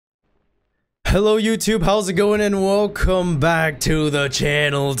Hello YouTube, how's it going, and welcome back to the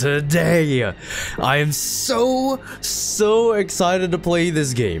channel today. I am so excited to play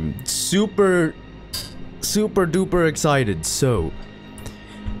this game. Super duper excited. So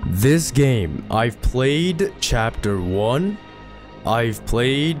this game, I've played chapter 1, I've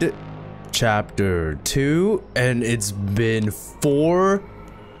played chapter 2, and it's been forever.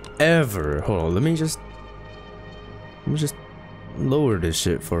 Hold on, let me just lower this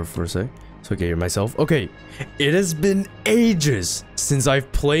shit for a sec. So I can hear myself. Okay, it has been ages since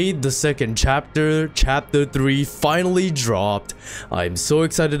I've played the second chapter. Chapter 3 finally dropped. I'm so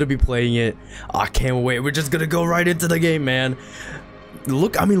excited to be playing it. I can't wait. We're just gonna go right into the game, man.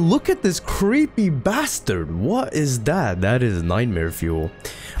 Look at this creepy bastard. What is that? That is nightmare fuel.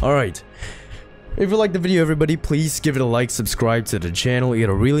 Alright. If you liked the video, everybody, please give it a like, subscribe to the channel.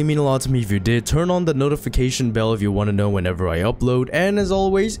 It'll really mean a lot to me if you did. Turn on the notification bell if you want to know whenever I upload. And as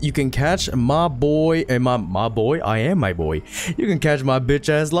always, you can catch my boy, and I am my boy. You can catch my bitch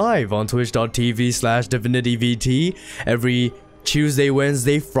ass live on twitch.tv/divinityvt every Tuesday,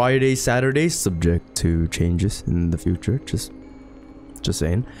 Wednesday, Friday, Saturday, subject to changes in the future. Just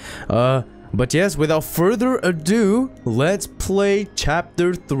saying. But yes, without further ado, let's play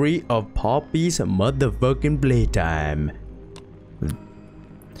chapter 3 of Poppy's motherfucking Playtime.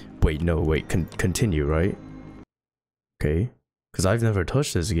 Wait, no, wait, continue, right? Okay, because I've never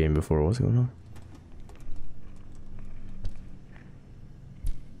touched this game before. What's going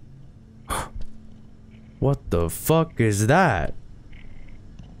on? What the fuck is that?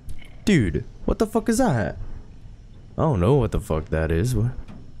 Dude, what the fuck is that? I don't know what the fuck that is. What?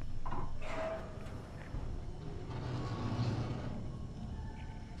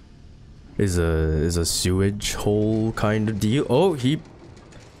 Is a sewage hole kind of deal. Oh,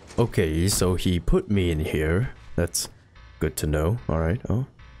 okay, so he put me in here. That's good to know. All right. Oh,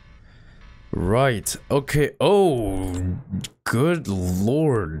 right. Okay. Oh, good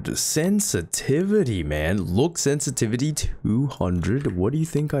lord, sensitivity, man. Look, sensitivity 200. What do you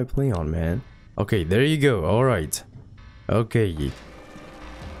think I play on, man? Okay, there you go. All right. Okay.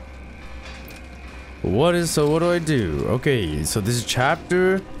 What do I do? Okay, so this is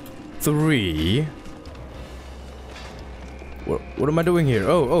chapter 3. What am I doing here?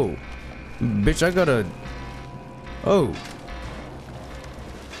 Oh, bitch, I gotta. Oh,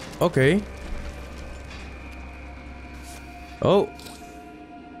 okay. Oh,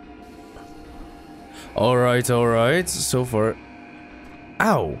 all right. So far,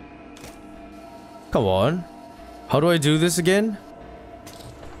 ow. Come on. How do I do this again?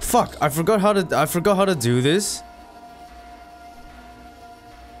 Fuck! I forgot how to do this.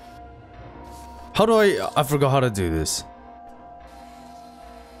 How do I forgot how to do this.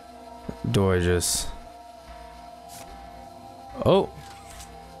 Do I just... Oh.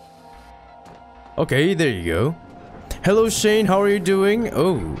 Okay, there you go. Hello Shane, how are you doing?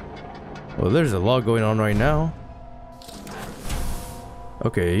 Oh. Well, there's a lot going on right now.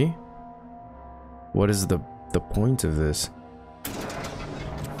 Okay. What is the point of this?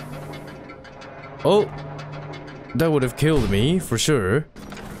 Oh. That would have killed me, for sure.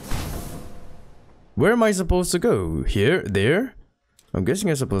 Where am I supposed to go? Here? There? I'm guessing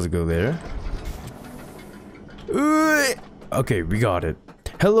I'm supposed to go there. Okay, we got it.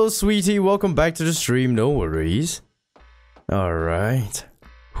 Hello, sweetie. Welcome back to the stream. No worries. Alright.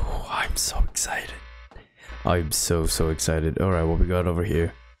 I'm so excited. I'm so excited. Alright, what we got over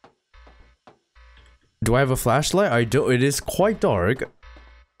here? Do I have a flashlight? I don't. It is quite dark.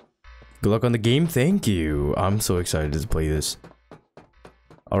 Good luck on the game. Thank you. I'm so excited to play this.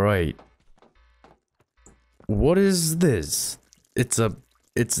 Alright. What is this? It's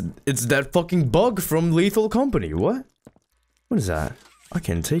that fucking bug from Lethal Company. What is that? I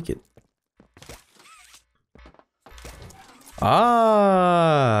can't take it.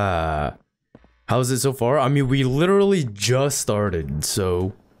 Ah, how's it so far? I mean, we literally just started,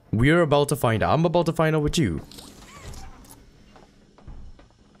 so we're about to find out. I'm about to find out with you.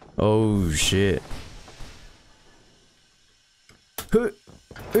 Oh shit.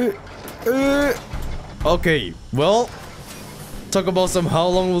 Okay, well, talk about some how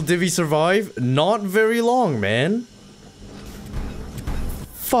long will Divi survive? Not very long, man.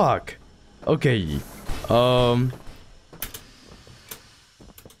 Fuck. Okay.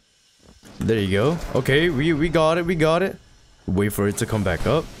 There you go. Okay, we got it. Wait for it to come back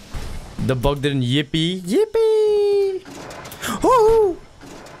up. The bug didn't yippee. Oh,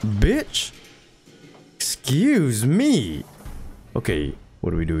 bitch. Excuse me. Okay,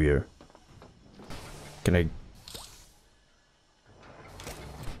 what do we do here? Can I...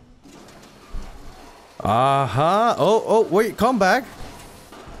 Aha. Oh, wait, come back.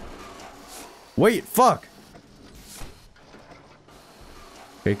 Wait, fuck.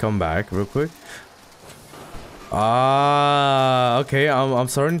 Okay, come back real quick. Ah, okay. I'm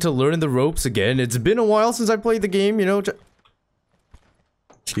starting to learn the ropes again. It's been a while since I played the game, you know.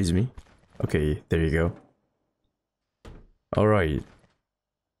 Excuse me. Okay, there you go. All right.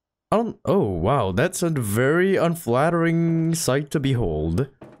 Oh wow, that's a very unflattering sight to behold.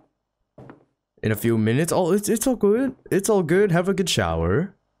 In a few minutes, oh, it's all good. It's all good. Have a good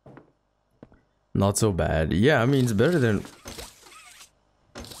shower. Not so bad. Yeah, I mean it's better than.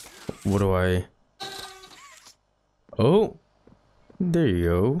 What do I? Oh, there you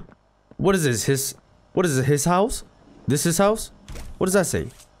go. What is this? His? What is it? His house? This his house? What does that say?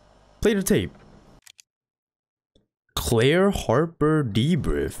 Play the tape. Claire Harper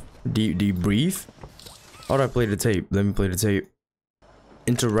debrief. Debrief? How do I play the tape? Let me play the tape.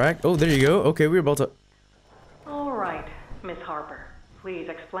 Interact. Oh, there you go. Okay, we're about to. All right, Miss Harper. Please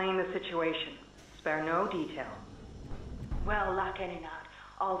explain the situation. Spare no detail. Well, like any night,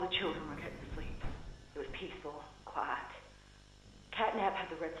 all the children were getting to sleep. It was peaceful, quiet. Catnap had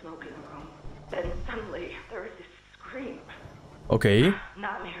the red smoke in the room. Then suddenly, there was this scream. Okay.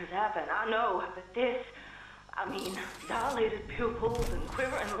 Nightmares happen, I know, but this... I mean, dilated pupils and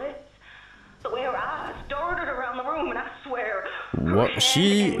quivering lips. The way her eyes darted around the room, and I swear... What is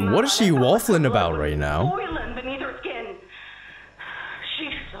she waffling about right now? Boiling beneath her skin. She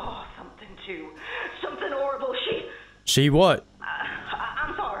saw something too. Something horrible. She what?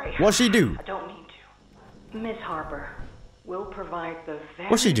 I'm sorry. What'd she do? I don't mean to. Miss Harper, we'll provide the very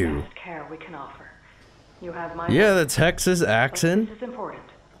What'd she do? best care we can offer. You have my Yeah, the Texas accent. This is important.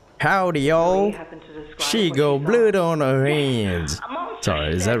 Howdy, y'all. We happen to describe She what go saw. blood on her hands. A monster,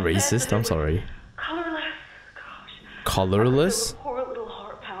 Sorry, is that racist? I'm sorry. Colorless. Gosh. Colorless? Poor little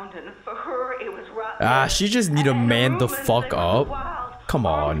heart pounding. For her, it was right. Ah, she just need to man the fuck up. Come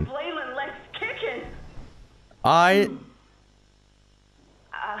on. Flailing, legs kicking. I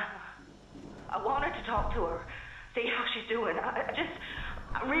wanted to talk to her, see how she's doing.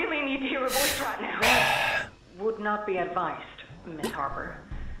 I really need to hear her voice right now. Would not be advised, Miss Harper.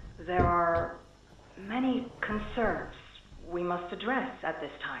 There are many concerns we must address at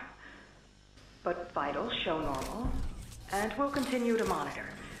this time. But vitals show normal, and we'll continue to monitor.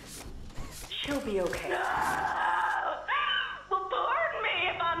 She'll be okay. Well, pardon me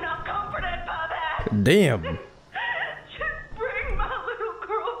if I'm not comforted by that. damn. Just bring my little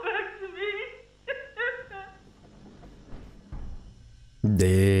girl back to me.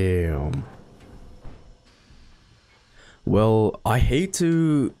 Damn. Well, I hate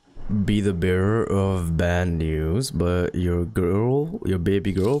to be the bearer of bad news, but your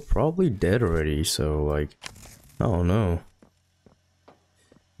baby girl, probably dead already, so like, I don't know.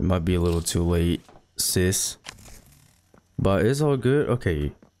 It might be a little too late, sis. But it's all good.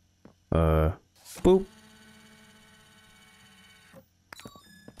 Okay. Boop.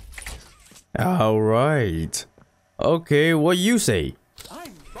 Alright. Okay, what you say?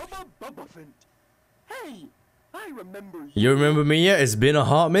 I'm Bubba Bubbaphant. Hey, I remember you. You remember me yet? It's been a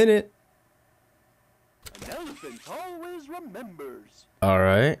hot minute. An elephant always remembers.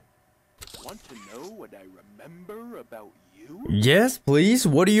 Alright. Want to know what I remember about you? Yes, please.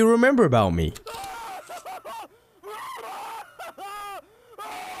 What do you remember about me?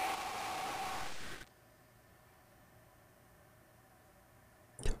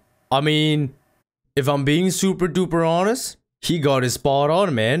 I mean, if I'm being super duper honest, he got it spot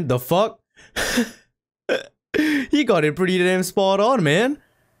on, man. The fuck? He got it pretty damn spot on, man.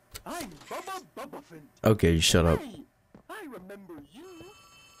 I'm Bubba Bubbaphant. Okay, shut up. Hey, I remember you.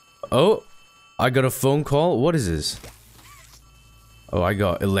 Oh, I got a phone call. What is this? Oh, I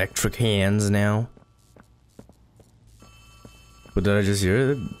got electric hands now. What did I just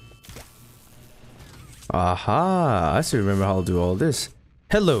hear? Aha, I still remember how to do all this.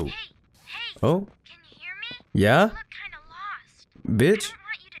 Hello. Hey, Oh, can you hear me? yeah? You look kind of lost. Bitch? I don't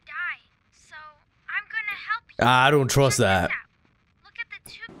want you to die, so I'm gonna help you. I don't trust Check that. this out. Look at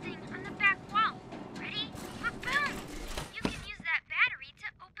the tube thing on the back wall. Ready? Boom! You can use that battery to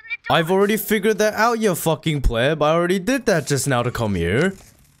open the door. I've already figured that out, you fucking pleb. I already did that just now to come here.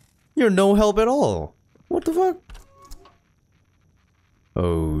 You're no help at all. What the fuck?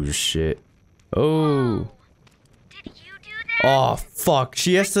 Oh, shit. Oh. Did you do that? Oh, fuck.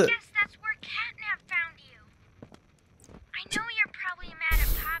 She has to... I guess that's where Catnap found you. I know you're probably mad at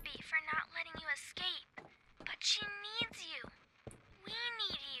Poppy for not letting you escape, but she needs you. We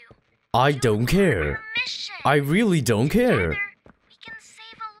need you. I don't care. Our mission. I really don't care. Together, we can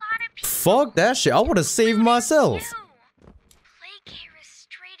save a lot of people. Fuck that shit. I want to save myself. You. Playcare is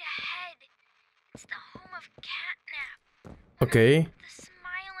straight ahead. It's the home of Catnap. Okay. The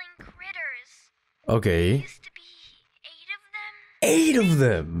smiling critters. Okay. Used to be 8 of them. 8 of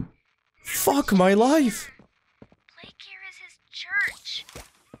them. Fuck my life. Playcare is his church,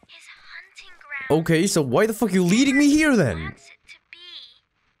 his hunting ground. Okay, so why the fuck you leading me here then? Wants it to be.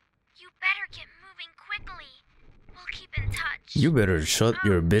 You better get moving quickly. We'll keep in touch. You better shut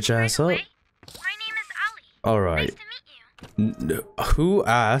your bitch ass by the up. way, my name is Ali. Alright. Nice to meet you. Who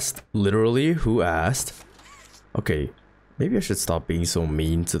asked? Literally, who asked? Okay, maybe I should stop being so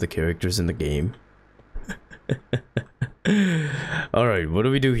mean to the characters in the game. Alright, what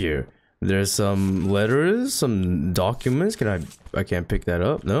do we do here? There's some letters, some documents. I can't pick that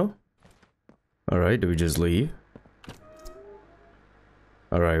up, no? Alright, do we just leave?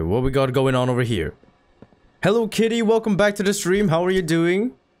 Alright, what we got going on over here? Hello Kitty, welcome back to the stream. How are you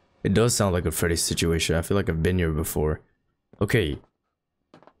doing? It does sound like a Freddy situation. I feel like I've been here before. Okay.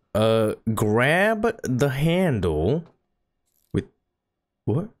 Grab the handle with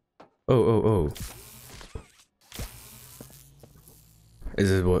what? Oh. Is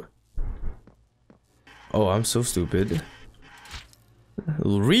it what? Oh, I'm so stupid.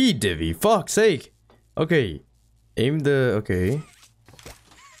 Read, Divvy. Fuck's sake. Okay. Aim the... Okay.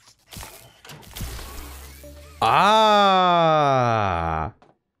 Ah!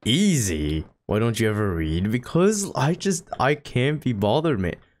 Easy. Why don't you ever read? Because I can't be bothered,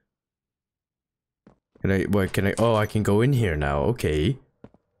 man. Oh, I can go in here now. Okay.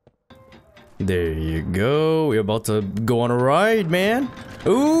 There you go. We're about to go on a ride, man.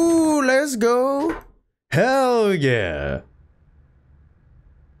 Ooh, let's go. Hell yeah.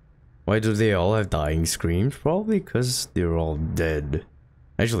 Why do they all have dying screams? Probably because they're all dead.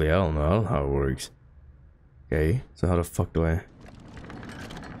 Actually, I don't know how it works. Okay, so how the fuck do I...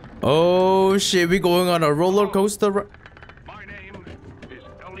 Oh shit, we going on a roller coaster? My name is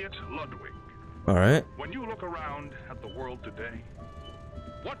Elliot Ludwig. Alright. When you look around at the world today,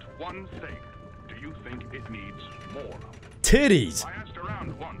 what one thing do you think it needs more of? Titties! I asked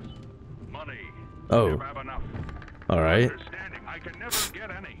around once. Money. Oh. Never have enough. Alright. Understanding. I can never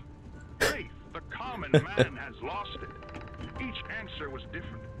get any. Faith. The common man has lost it. Each answer was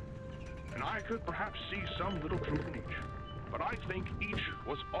different. And I could perhaps see some little truth in each. But I think each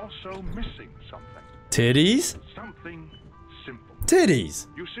was also missing something. Titties? Something simple. Titties!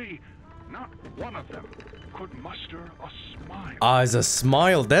 You see, not one of them could muster a smile. It's a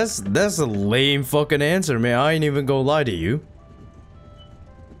smile. That's a lame fucking answer, man. I ain't even gonna lie to you.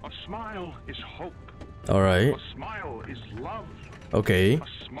 A smile is hope. Alright. A smile is love. Okay. A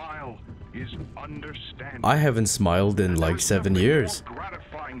smile is understanding. I haven't smiled in like 7 years. More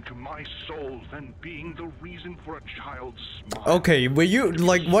gratifying to my soul than being the reason for a child's smile. Okay, but you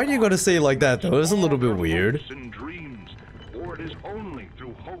like, why are you gonna say it like that though? It's a little bit weird. Hopes and dreams, for it is only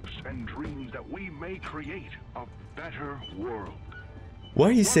through hopes and dreams that we may create a better world.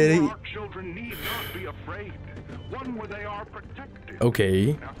 Why he said One it? where our children need not be afraid. One where they are protected.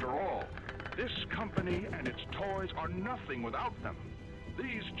 Okay. After all, this company and its toys are nothing without them.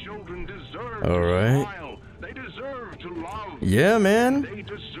 These children deserve to smile. They deserve to love. Yeah, man. They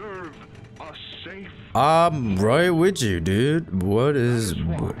deserve a safe. I'm right with you, dude. What is... That is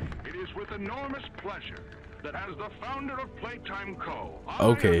why it is with enormous pleasure that as the founder of Playtime Co. I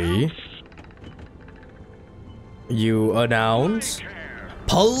Okay. announce You announce...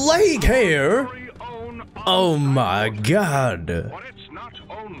 Playcare. Playcare? Very own Oh my god. But it's not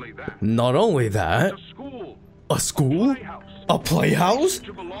only that. Not only that... A school. A school? Playhouse. A playhouse?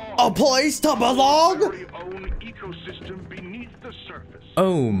 To belong. A place to belong? Very own ecosystem beneath the surface.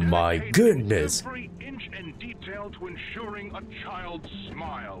 Oh my Dedicated goodness. Every inch and detail to ensuring a child's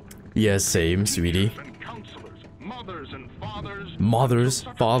smile. Yes, same, sweetie. Teachers and counselors, mothers and fathers. Mothers,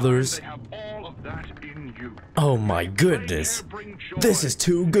 Until such fathers. time They have all of that in you. Oh my goodness. Playcare bring This joy, is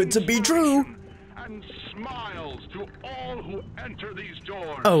too good to be true. And smiles to all who enter these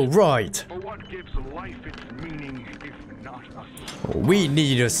doors. Oh, right. For what gives life its meaning if not a smile? We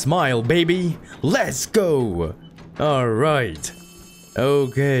need a smile, baby. Let's go. Alright.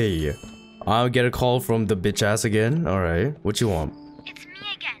 Okay. I'll get a call from the bitch ass again. Alright. What you want? It's me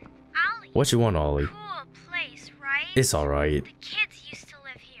again, Ollie. What you want, Ollie? Cool place, right? It's alright. The kids used to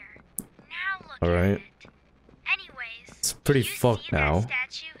live here. Now look Alright. at it. Anyways, It's pretty do you fucked see now. that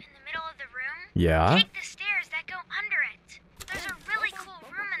statue in the middle of the room? Yeah? Take the stairs that go under it. There's a really cool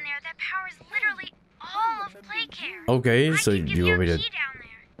room in there that powers literally all of Playcare. Okay, I so can give you you want me a to... key down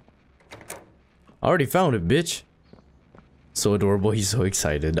there. I already found it, bitch. So adorable, he's so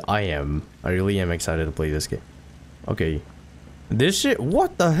excited. I am. I really am excited to play this game. Okay. This shit,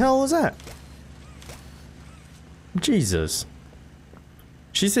 what the hell is that? Jesus.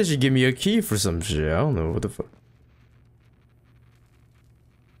 She said she'd give me a key for some shit. I don't know what the fuck.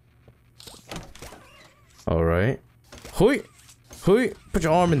 Alright. Hoi! Hoi! Put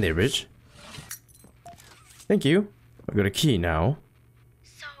your arm in there, bitch. Thank you. I've got a key now.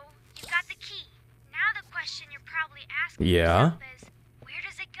 So, you got the key. Now the question you're probably asking Yeah. yourself is, where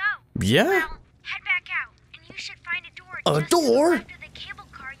does it go? Yeah? Well, head back out, and you should find a door A just to the door? left of the cable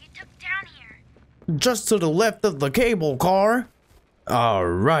car you took down here. Just to the left of the cable car.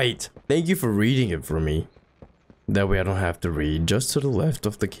 Alright. Thank you for reading it for me. That way I don't have to read. Just to the left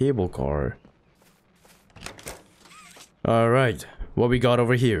of the cable car. Alright. What we got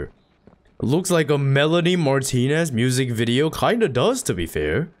over here? Looks like a Melanie Martinez music video. Kinda does, to be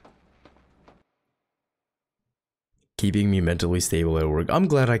fair. Keeping me mentally stable at work. I'm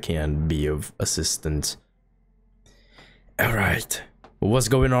glad I can be of assistance. Alright. What's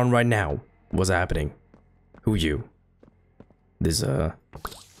going on right now? What's happening? Who you? This,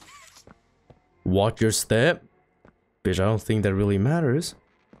 watch your step? Bitch, I don't think that really matters.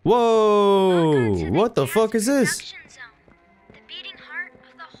 Whoa! What the fuck is this? The beating heart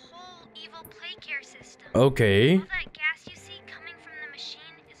of the whole evil play care system. Okay. All that gas you see coming from the machine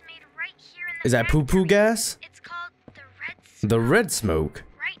is made right here in the Is that poo-poo factory. gas? It's called the red smoke. The red smoke.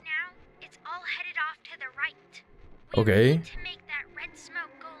 Right now, it's all headed off to the right. We Okay. need to make that red smoke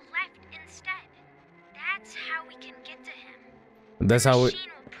go left instead. That's how we can get to him. That's The how it...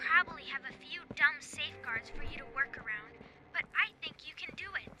 machine will probably have a few dumb safeguards for you to work around, but I think you can do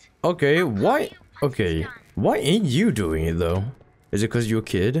it. Okay, I'll call why... you once it's Okay. done. Why ain't you doing it, though? Is it because you're a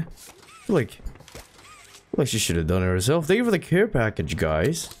kid? I feel like she should have done it herself. Thank you for the care package,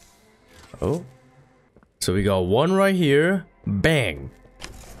 guys. Oh. So we got one right here. Bang.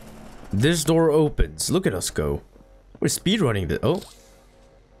 This door opens. Look at us go. We're speedrunning this. Oh.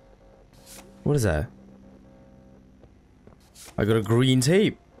 What is that? I got a green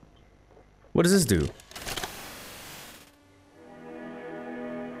tape. What does this do?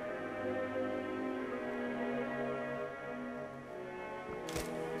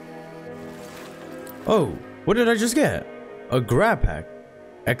 Oh, what did I just get? A grab pack.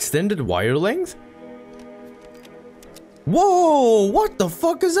 Extended wire length? Whoa, what the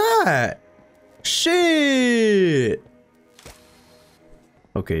fuck is that? Shit.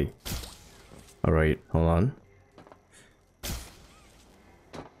 Okay. Alright, hold on.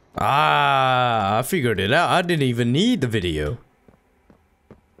 Ah, I figured it out. I didn't even need the video.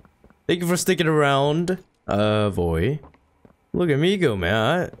 Thank you for sticking around, boy. Look at me go,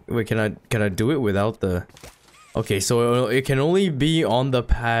 man. Wait, can I do it without the... Okay, so it can only be on the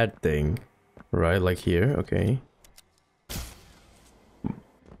pad thing. Right, like here, okay.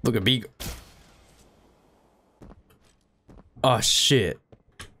 Look at me. Oh, shit.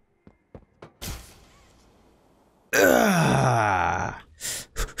 Ah.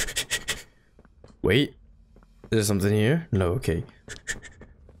 Wait. Is there something here? No, okay.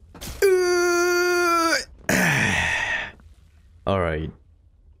 Alright.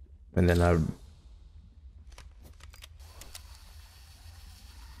 And then I...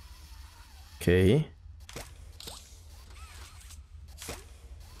 Okay.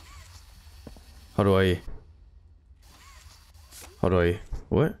 How do I...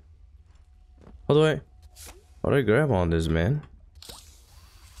 What? How do I grab on this, man?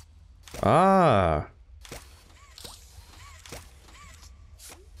 Ah.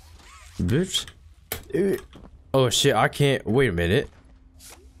 Bitch. Oh shit, I can't. Wait a minute.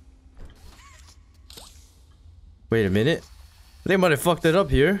 Wait a minute. They might have fucked it up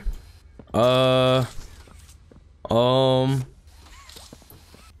here. Ah,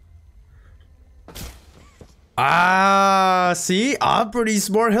 see? I'm pretty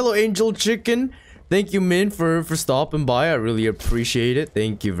smart. Hello, Angel Chicken. Thank you, Min, for stopping by. I really appreciate it.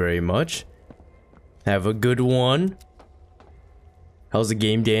 Thank you very much. Have a good one. How's the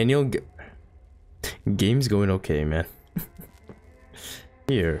game, Daniel? Game's going okay, man.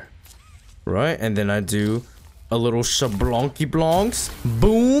 Here. Right, and then I do a little shablonky blonks.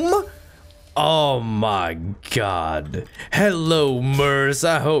 Boom! Oh my god. Hello, Merce.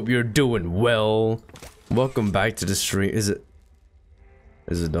 I hope you're doing well. Welcome back to the stream. Is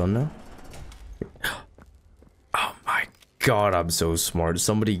it done now? Oh my god, I'm so smart.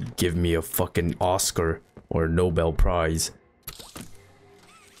 Somebody give me a fucking Oscar or a Nobel Prize.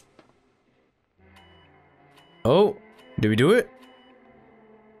 Oh, did we do it?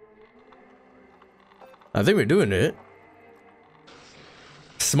 I think we're doing it.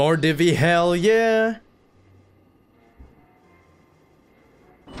 Smart divvy, hell yeah.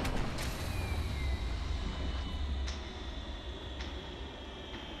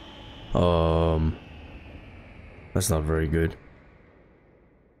 That's not very good.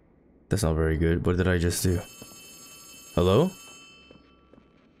 That's not very good. What did I just do? Hello?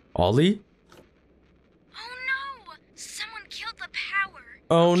 Ollie?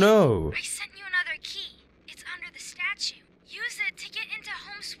 Oh no. I sent you another key. It's under the statue. Use it to get into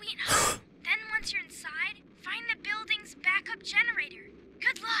Home Sweet Home. Then once you're inside, find the building's backup generator.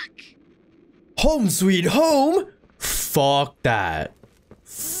 Good luck. Home sweet home? Fuck that.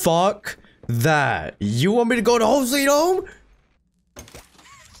 Fuck that. You want me to go to home sweet home? Give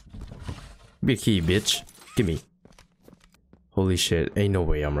me a key, bitch. Give me. Holy shit. Ain't no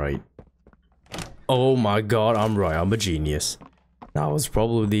way I'm right. Oh my god, I'm right. I'm a genius. That was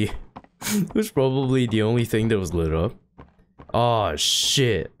probably the only thing that was lit up. Oh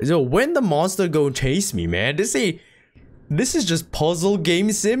shit. So when the monster go chase me, man? This is just puzzle game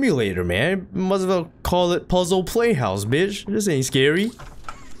simulator, man. Might as well call it puzzle playhouse, bitch. This ain't scary.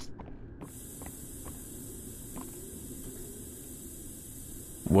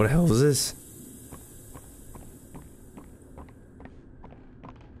 What the hell is this?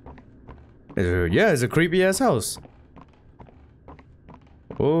 Yeah, it's a creepy ass house.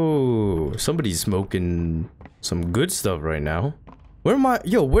 Oh, somebody's smoking some good stuff right now. Where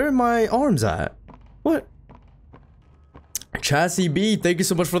are my arms at? What? Chassis B, thank you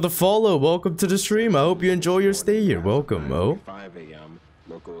so much for the follow. Welcome to the stream. I hope you enjoy your stay here. Welcome, Mo. 5 a.m.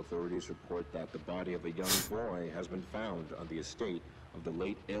 Local authorities report that the body of a young boy has been found on the estate of the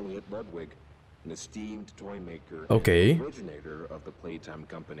late Elliot Ludwig, an esteemed toy maker Okay. and originator of the Playtime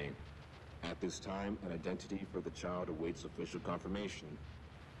company. At this time, an identity for the child awaits official confirmation.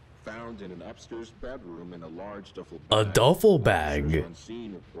 Found in an upstairs bedroom in a large duffel bag. A duffel bag. Officers on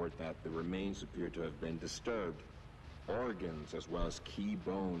scene report that the remains appear to have been disturbed. Organs as well as key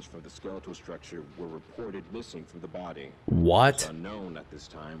bones from the skeletal structure were reported missing from the body. What? It's unknown at this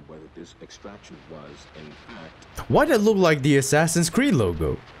time whether this extraction was, in fact... Why did it look like the Assassin's Creed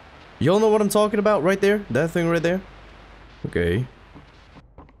logo? Y'all know what I'm talking about right there? That thing right there? Okay.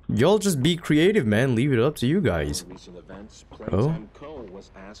 Y'all just be creative, man. Leave it up to you guys. Recent events, Playtime Co. was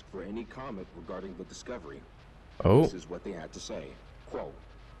asked for any comment regarding the discovery. This is what they had to say. Quote,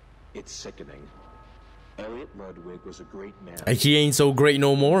 "It's sickening. Elliot Ludwig was a great man. And he ain't so great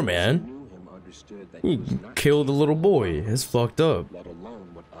no more, man. Knew him, understood that He was not killed a little boy. It's fucked up. let alone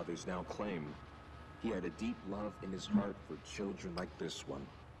what others now claim. He had a deep love in his heart for children like this one,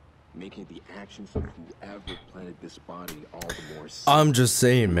 making the actions of whoever planted this body all the more I'm just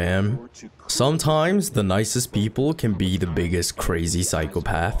saying, man. Sometimes the nicest people can be the biggest crazy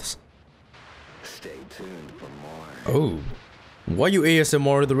psychopaths. Stay tuned for more. Oh. Why you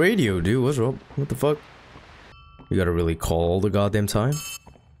ASMR the radio, dude? What's up? What the fuck? You gotta really call all the goddamn time?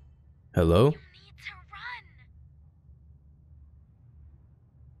 Hello? You need to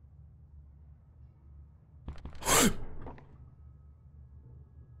run.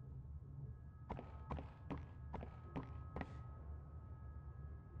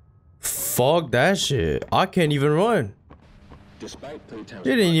 Fuck that shit. I can't even run. Despite Playtime's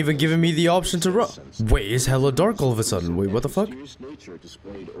It ain't even giving me the option to run. Wait, it's hella dark all of a sudden. Wait, what the fuck? mysterious nature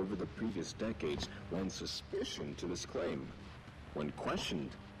displayed over the previous decades lends suspicion to this claim. When questioned,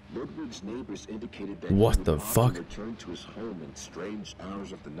 Ludwig's neighbors indicated that What he would the often fuck? return to his home in strange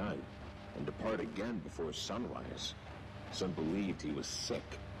hours of the night and depart again before sunrise. Some believed he was sick.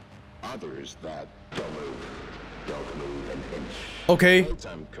 Others that don't move an inch. Okay.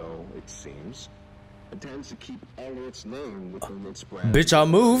 Playtime Co., it seems, intends to keep Elliot's name within its brand. Bitch, I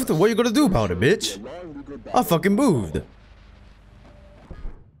moved. What you gonna do about it, bitch? I fucking moved.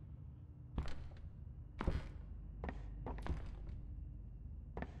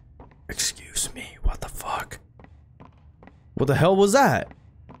 Excuse me, what the fuck? What the hell was that?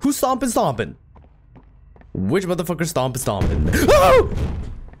 Who's stomping? Which motherfucker stomping? Oh!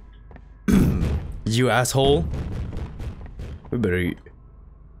 You asshole. We better...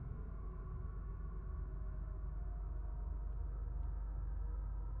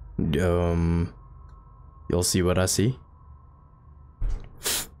 You'll see what I see?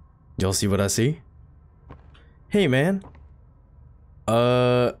 Y'all see what I see? Hey, man.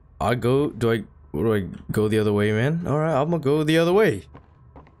 Do I go the other way, man? Alright, I'm gonna go the other way.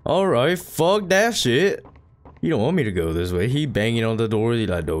 Alright, fuck that shit. You don't want me to go this way. He banging on the door. He's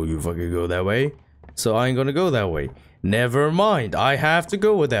like, no, you fucking go that way. So I ain't gonna go that way. Never mind. I have to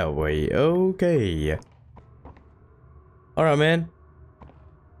go that way. Okay. Alright, man.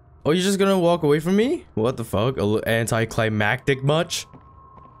 Oh, you're just gonna walk away from me? What the fuck? A little anticlimactic much?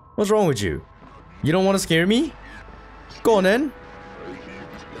 What's wrong with you? You don't want to scare me? Go on then.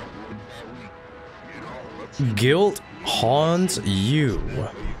 Guilt haunts you.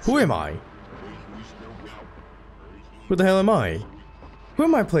 Who am I? Who the hell am I? Who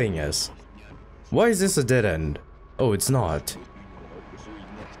am I playing as? Why is this a dead end? Oh, it's not.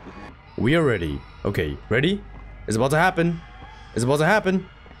 We are ready. Okay, ready? It's about to happen. It's about to happen.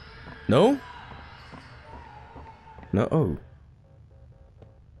 No? No. Oh.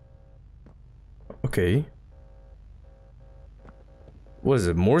 Okay. What is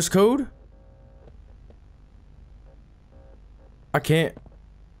it? Morse code? I can't.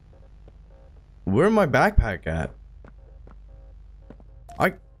 Where my backpack at?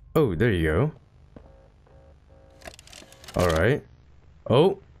 Oh, there you go. Alright.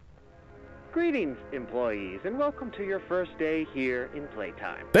 Oh. Greetings, employees, and welcome to your first day here in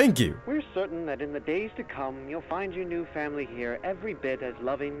Playtime. Thank you. We're certain that in the days to come, you'll find your new family here every bit as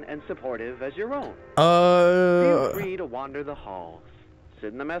loving and supportive as your own. Feel free to wander the halls,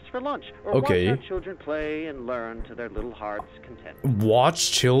 sit in the mess for lunch, or watch our children play and learn to their little hearts' content.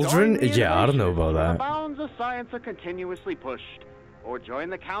 Watch children? Yeah, I don't know about that. The bounds of science are continuously pushed. Or join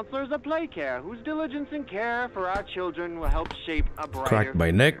the counselors of Playcare, whose diligence and care for our children will help shape a brighter Cracked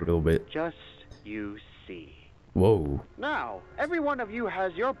my neck a little bit. Just you see. Whoa. Now, every one of you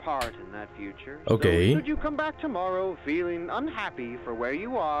has your part in that future. Okay. So should you come back tomorrow feeling unhappy for where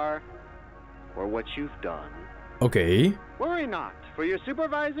you are or what you've done, okay. worry not, for your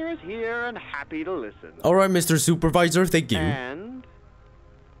supervisor is here and happy to listen. Alright, Mr. Supervisor, thank you. And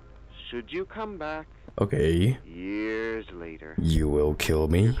should you come back okay. years later, you will kill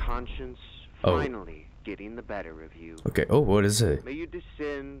me. Your conscience finally getting the better of you. Okay. Oh, what is it? May you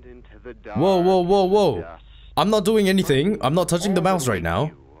descend into the dark. Whoa. Dust. I'm not doing anything. I'm not touching the mouse right now.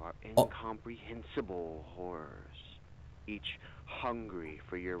 You are incomprehensible horrors, each hungry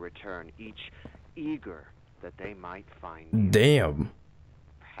for your return, each eager that they might find you. Damn.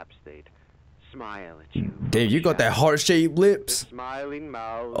 Perhaps they'd smile at you. Damn, you got that heart-shaped lips. Smiling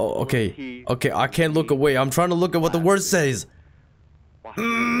mouth. Oh, okay. Okay, I can't look away. I'm trying to look at what the word says.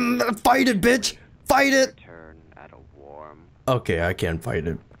 Fight it, bitch. Fight it. At a warm. Okay, I can't fight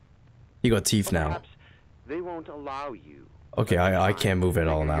it. You got teeth now. Perhaps they won't allow you. Okay, I can't move at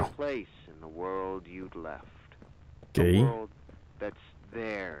all now. Place in the world you'd left. Okay. The world that's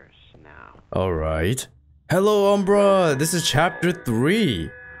theirs now. All right. Hello, Umbra. This is chapter 3.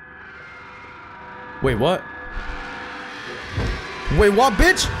 Wait, what? Wait, what,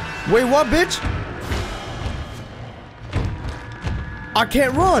 bitch? Wait, what, bitch? I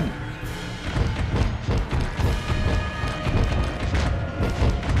can't run.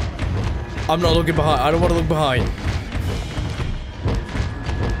 I'm not looking behind. I don't want to look behind.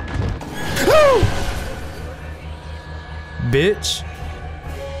 Bitch.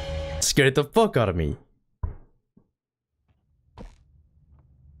 Scared the fuck out of me.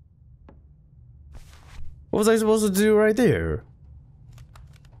 What was I supposed to do right there?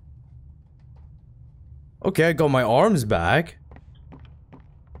 Okay, I got my arms back.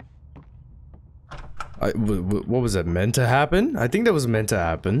 What was that meant to happen? I think that was meant to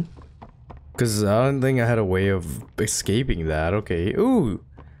happen. Because I don't think I had a way of escaping that. Okay. Ooh.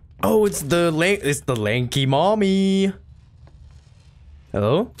 Oh, it's the lanky mommy.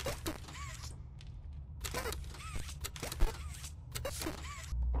 Hello?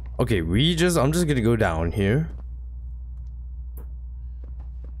 Okay, I'm just gonna go down here.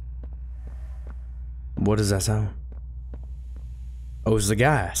 What does that sound? Oh, it's the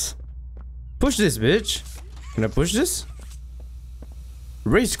gas. Push this, bitch. Can I push this?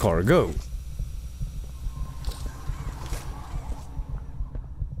 Race car, go.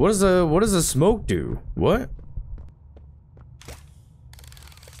 What does the smoke do? What?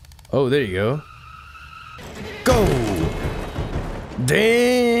 Oh, there you go. Go!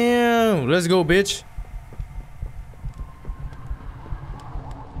 Damn! Let's go, bitch.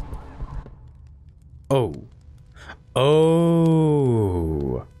 Oh.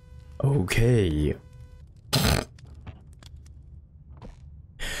 Oh. Okay.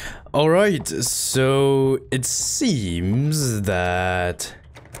 Alright, so it seems that...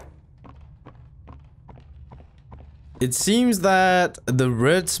 the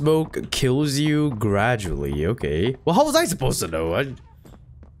red smoke kills you gradually. Okay. Well, how was I supposed to know?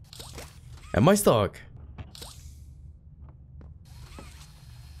 Am I stuck?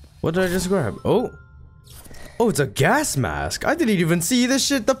 What did I just grab? Oh. Oh, it's a gas mask. I didn't even see this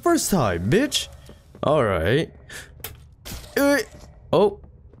shit the first time, bitch. Alright. Oh.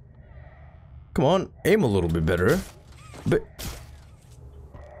 Come on. Aim a little bit better. But.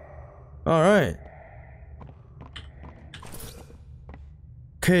 Alright.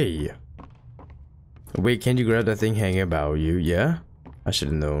 Okay. Wait, can you grab that thing hanging about you? Yeah? I should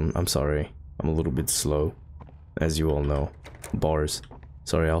have known. I'm sorry. I'm a little bit slow. As you all know. Bars.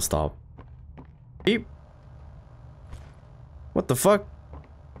 Sorry, I'll stop. Beep. What the fuck?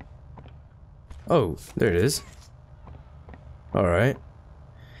 Oh, there it is. Alright.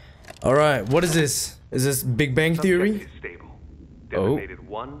 Alright, what is this? Is this Big Bang Theory? Subject is stable. Designated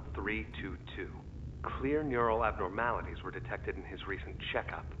 1322. Clear neural abnormalities were detected in his recent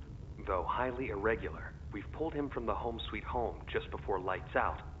checkup. Though highly irregular, we've pulled him from the home sweet home just before lights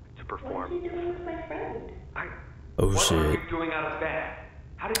out to perform... What is he doing with my friend? Oh what shit. are you doing out of bed?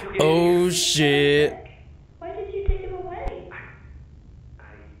 How did you get Oh here? shit. Why did you take him away?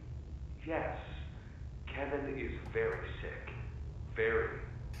 Yes. Kevin is very sick. Very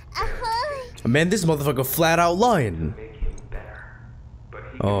sick. Man, this motherfucker flat out lying. Make him better. But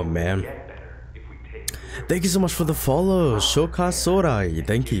he Oh can man. get better if we take him away. Thank you so much for the follow. Shoka Sorai.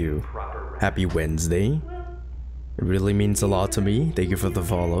 Thank you. Happy Wednesday. It really means a lot to me. Thank you for the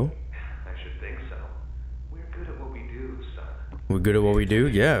follow. I should think so. We're good at what we do, son. We're good at what we do?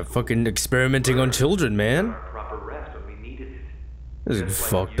 Yeah, fucking experimenting on children, man. Our proper rest when we needed it. This is Just like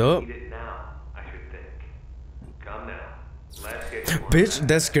fucked you up. need it now, I should think. Come now. Let's get you on Bitch, that.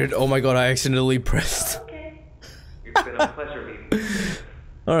 that's good. Oh my god, I accidentally pressed. Okay. It's been a pleasure meeting you. Joseph.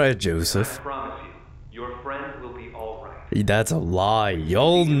 Alright, I Joseph. promise you, your friend will be all right. That's a lie.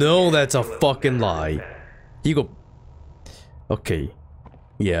 Y'all know that's a fucking lie. He go... Okay.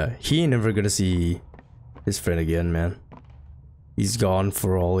 Yeah, he ain't never gonna see his friend again, man. He's gone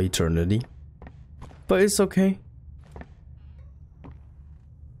for all eternity. But it's okay.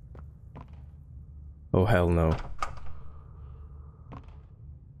 Oh, hell no.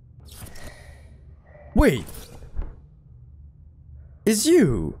 Wait! It's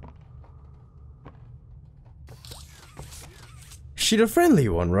you! She the friendly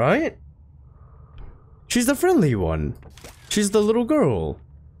one, right? She's the friendly one. She's the little girl.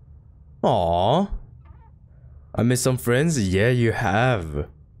 Aww. I miss some friends? Yeah, you have.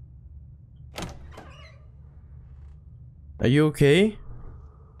 Are you okay?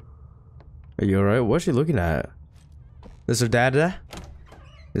 Are you alright? What's she looking at? Is her dada?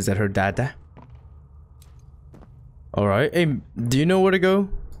 Is that her dada? Alright. Hey, do you know where to go?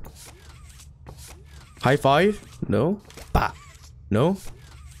 High five? No? Bah. No?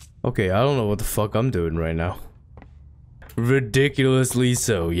 Okay, I don't know what the fuck I'm doing right now. Ridiculously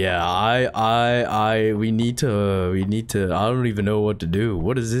so. Yeah, we need to, I don't even know what to do.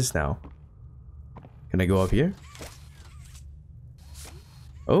 What is this now? Can I go up here?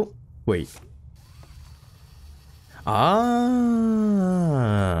 Oh, wait.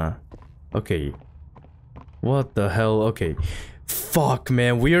 Ah. Okay. What the hell? Okay. Fuck,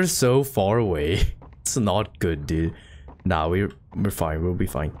 man, we are so far away. It's not good, dude. Nah, we're fine. We'll be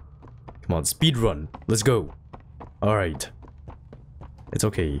fine. Come on, speed run. Let's go. All right. It's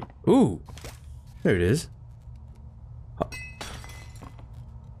okay. Ooh, there it is. Huh.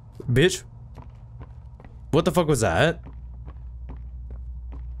 Bitch. What the fuck was that?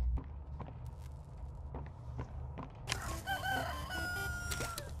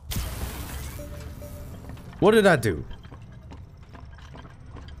 What did that do?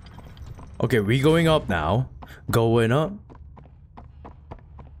 Okay, we going up now. Going up.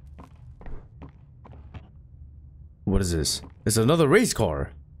 What is this? It's another race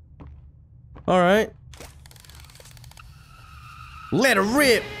car. Alright. Let her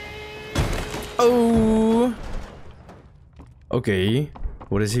rip! Oh! Okay.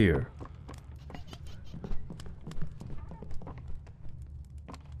 What is here?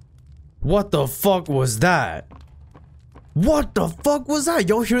 What the fuck was that? What the fuck was that?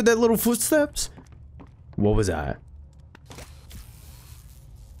 Y'all hear that little footsteps? What was that?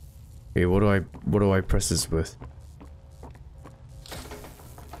 Hey, what do I press this with?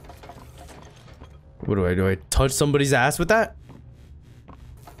 What do I touch somebody's ass with that?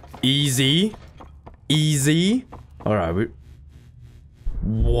 Easy. Easy. Alright,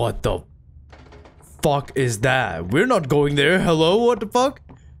 what the fuck is that? We're not going there. Hello? What the fuck?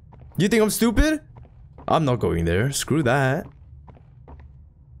 You think I'm stupid? I'm not going there. Screw that.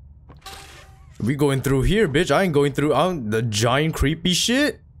 We going through here, bitch. I ain't going through the giant creepy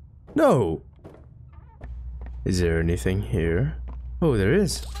shit. No. Is there anything here? Oh, there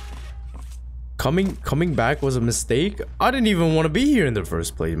is. Coming back was a mistake? I didn't even want to be here in the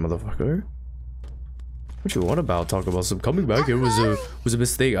first place, motherfucker. What you want about? Talk about some coming back here was a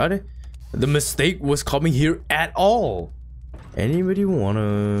mistake. The mistake was coming here at all. Anybody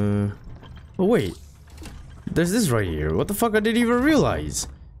wanna... Oh wait. There's this right here. What the fuck? I didn't even realize.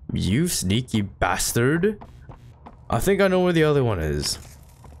 You sneaky bastard. I think I know where the other one is.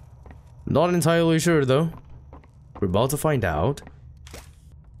 Not entirely sure though. We're about to find out.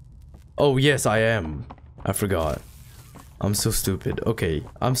 Oh yes, I am. I forgot. I'm so stupid. Okay,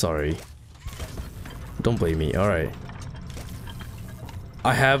 I'm sorry. Don't blame me. Alright.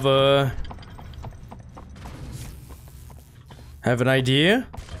 I have an idea.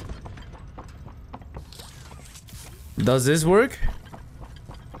 Does this work?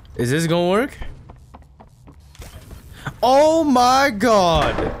 Is this gonna work? Oh my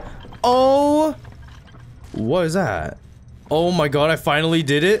god! Oh! What is that? Oh my god, I finally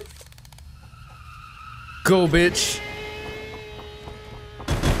did it! Go, bitch!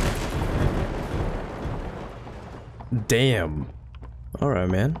 Damn. Alright,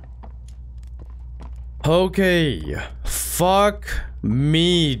 man. Okay. Fuck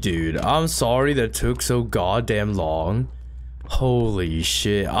me, dude. I'm sorry that took so goddamn long. Holy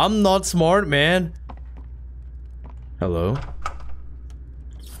shit. I'm not smart, man. Hello?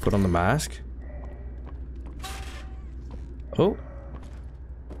 Put on the mask. Oh.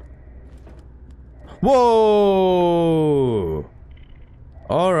 Whoa!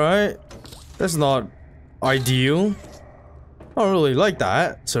 Alright. That's not ideal. I don't really like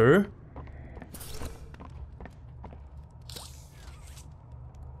that, sir.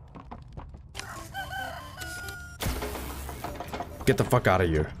 Get the fuck out of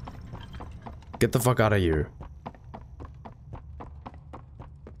here. Get the fuck out of here.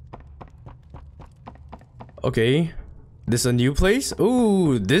 Okay. This a new place?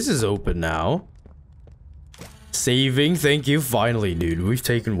 Ooh, this is open now. Saving, thank you. Finally, dude. We've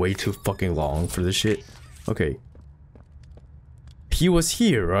taken way too fucking long for this shit. Okay. He was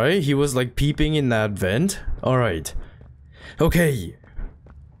here, right? He was like peeping in that vent. Alright. Okay.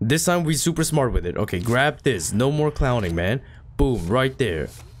 This time we super smart with it. Okay, grab this. No more clowning, man. Boom, right there.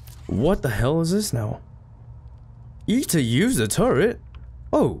 What the hell is this now? E to use the turret?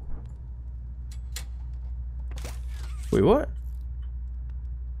 Oh. Wait, what?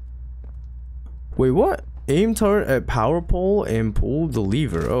 Wait, what? Aim turret at power pole and pull the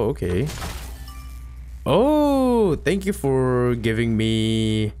lever. Oh, okay. Oh, thank you for giving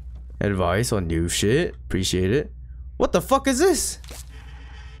me advice on new shit. Appreciate it. What the fuck is this?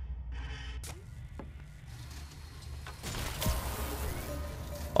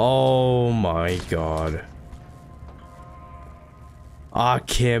 Oh my god. I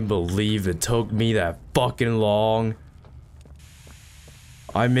can't believe it took me that fucking long.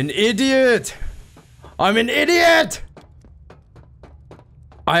 I'm an idiot! I'm an idiot!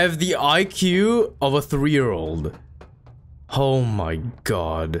 I have the IQ of a 3-year-old. Oh my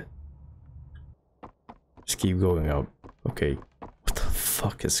god. Just keep going up. Okay. What the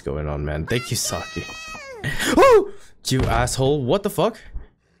fuck is going on, man? Thank you, Saki. Oh! You asshole. What the fuck?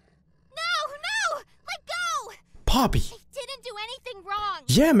 No! No! Let go! Poppy! I didn't do anything wrong!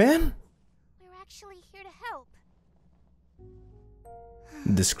 Yeah, man! We're actually here to help.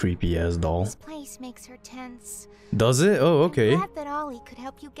 This creepy ass doll. This place makes her tense. Does it? Oh, okay. I'm glad that Ollie could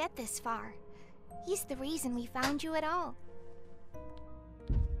help you get this far. He's the reason we found you at all.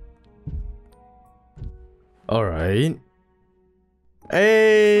 Alright.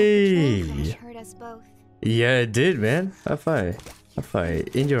 Hey! The crash hurt us both. Yeah, it did, man. High five. High five.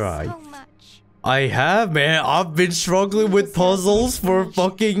 In your eye. So much. I have, man. I've been struggling with puzzles for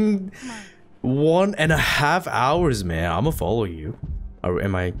fucking 1.5 hours, man. I'ma follow you. Or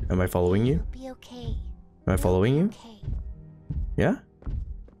am I following you? Be okay. Am I following you? Okay. Yeah?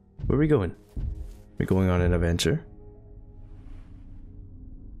 Where are we going? We're going on an adventure.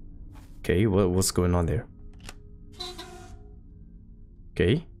 Okay, what's going on there?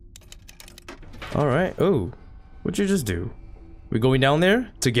 Okay. Alright. Oh. What'd you just do? We're going down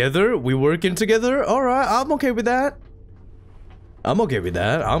there? Together? We working together? Alright, I'm okay with that. I'm okay with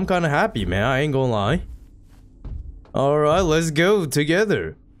that. I'm kinda happy, man. I ain't gonna lie. Alright, let's go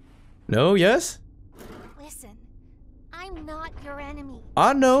together. No? Yes? Listen, I'm not your enemy.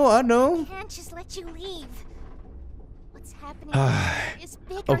 I know. I can't just let you leave. What's happening is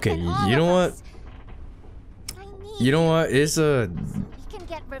bigger Okay, than all you know of what? us. I need You know what? It's a... We can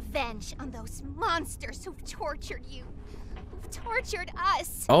get revenge on those monsters who've tortured you. Who've tortured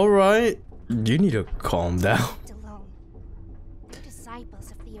us. Alright. You need to calm down. Left alone. We're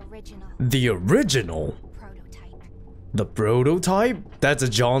disciples of the original. The original? Prototype. The prototype? That's a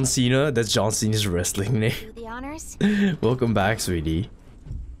John Cena. That's John Cena's wrestling name. Do the honors? Welcome back, sweetie.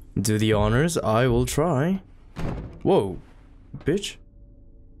 Do the honors? I will try. Whoa. Bitch.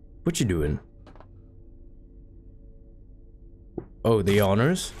 What you doing? Oh, the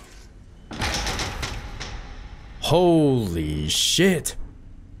honors? Holy shit.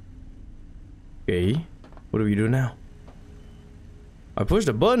 Okay. What do we do now? I pushed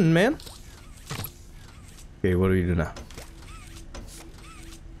a button, man. Okay, what do we do now?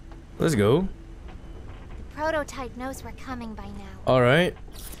 Let's go. The prototype knows we're coming by now. Alright.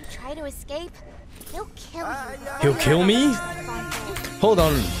 If you try to escape, he'll kill you. He'll kill me? Hold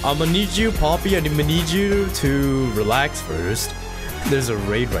on. I'ma need you, Poppy. I'm gonna need you to relax first. There's a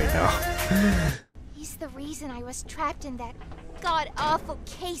raid right now. He's the reason I was trapped in that god-awful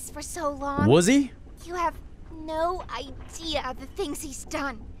case for so long. Was he? You have no idea the things he's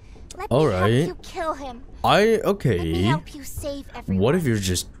done. Let All me right. help you kill him. Okay. Let me help you save everyone. What if you're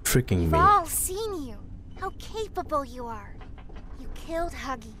just tricking We've me? all seen you. How capable you are. You killed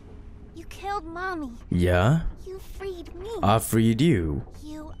Huggy. You killed Mommy. Yeah? You freed me. I freed you.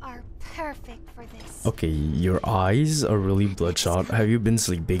 You are perfect for this. Okay, your eyes are really bloodshot. Have you been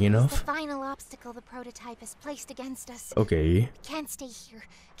sleeping The enough? final obstacle the prototype has placed against us. Okay. We can't stay here.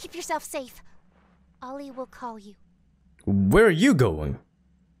 Keep yourself safe. Ollie will call you. Where are you going?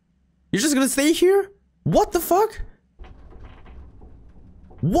 You're just gonna stay here? What the fuck?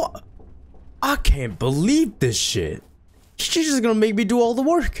 What? I can't believe this shit. She's just gonna make me do all the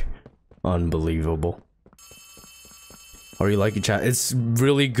work. Unbelievable. Are you liking chat? It's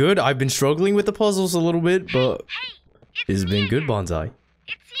really good. I've been struggling with the puzzles a little bit, but it's been good, Bonsai.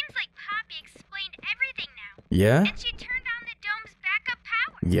 It seems like Poppy explained everything now. Yeah? And she turned on the dome's backup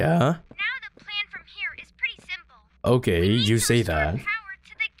power. Yeah? Now the plan from here is pretty simple. Okay, you say that. Power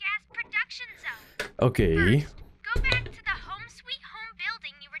to the gas production zone. Okay. First, go back to the home sweet home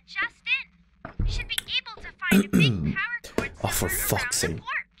building you were just in. You should be able to find a big power cord Oh, for somewhere fuck's around sake. the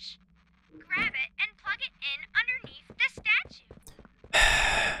porch. Grab it and plug it in underneath the statue.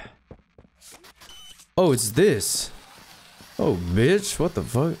 Oh, it's this. Oh, bitch. What the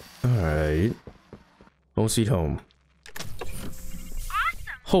fuck? Alright. Home sweet home.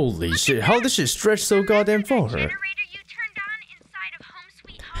 Awesome. Holy shit. How does shit stretch so goddamn far? Generator you turned on inside of home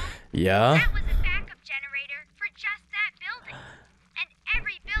sweet home? Yeah? That was a backup generator for just that building. And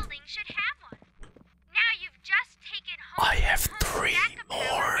every building should have one. Now you've just taken home I have Sweet Home's 3 backup power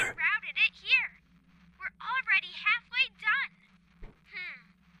more. and routed it here. We're already halfway done.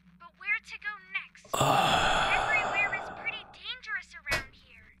 But where to go next? Everywhere is pretty dangerous around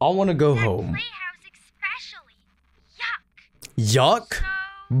here. I want to go That home. playhouse especially. Yuck. Yuck?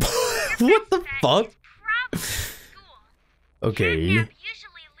 So, What the best bet fuck? is probably school. Okay. Catnap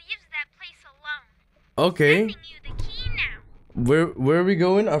usually leaves that place alone. Okay. Sending you the key now. Where are we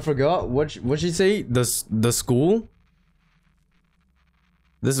going? I forgot. What she say? The school?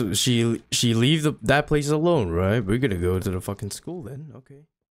 She leave that place alone, right? We're gonna go to the fucking school then. Okay.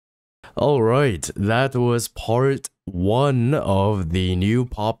 Alright, that was part 1 of the new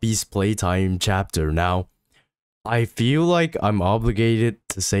Poppy's Playtime chapter. Now, I feel like I'm obligated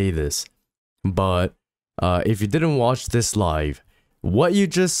to say this, but if you didn't watch this live, what you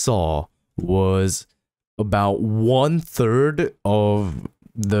just saw was about 1/3 of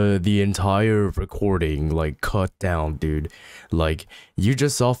the entire recording, like, cut down, dude. Like, you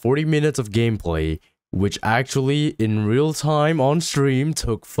just saw 40 minutes of gameplay, which actually in real time on stream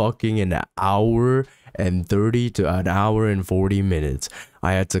took fucking an hour and 30 to an hour and 40 minutes.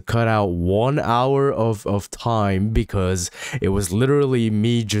 I had to cut out 1 hour of time because it was literally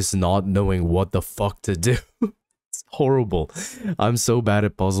me just not knowing what the fuck to do. It's horrible. I'm so bad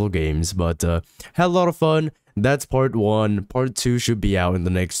at puzzle games, but had a lot of fun. That's part 1. Part 2 should be out in the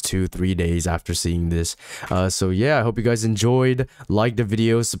next 2-3 days after seeing this. So yeah, I hope you guys enjoyed. Like the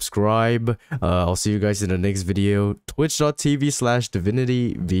video, subscribe. I'll see you guys in the next video.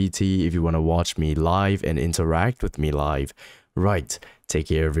 Twitch.tv/DivinityVT if you want to watch me live and interact with me live. Right. Take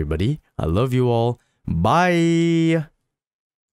care, everybody. I love you all. Bye.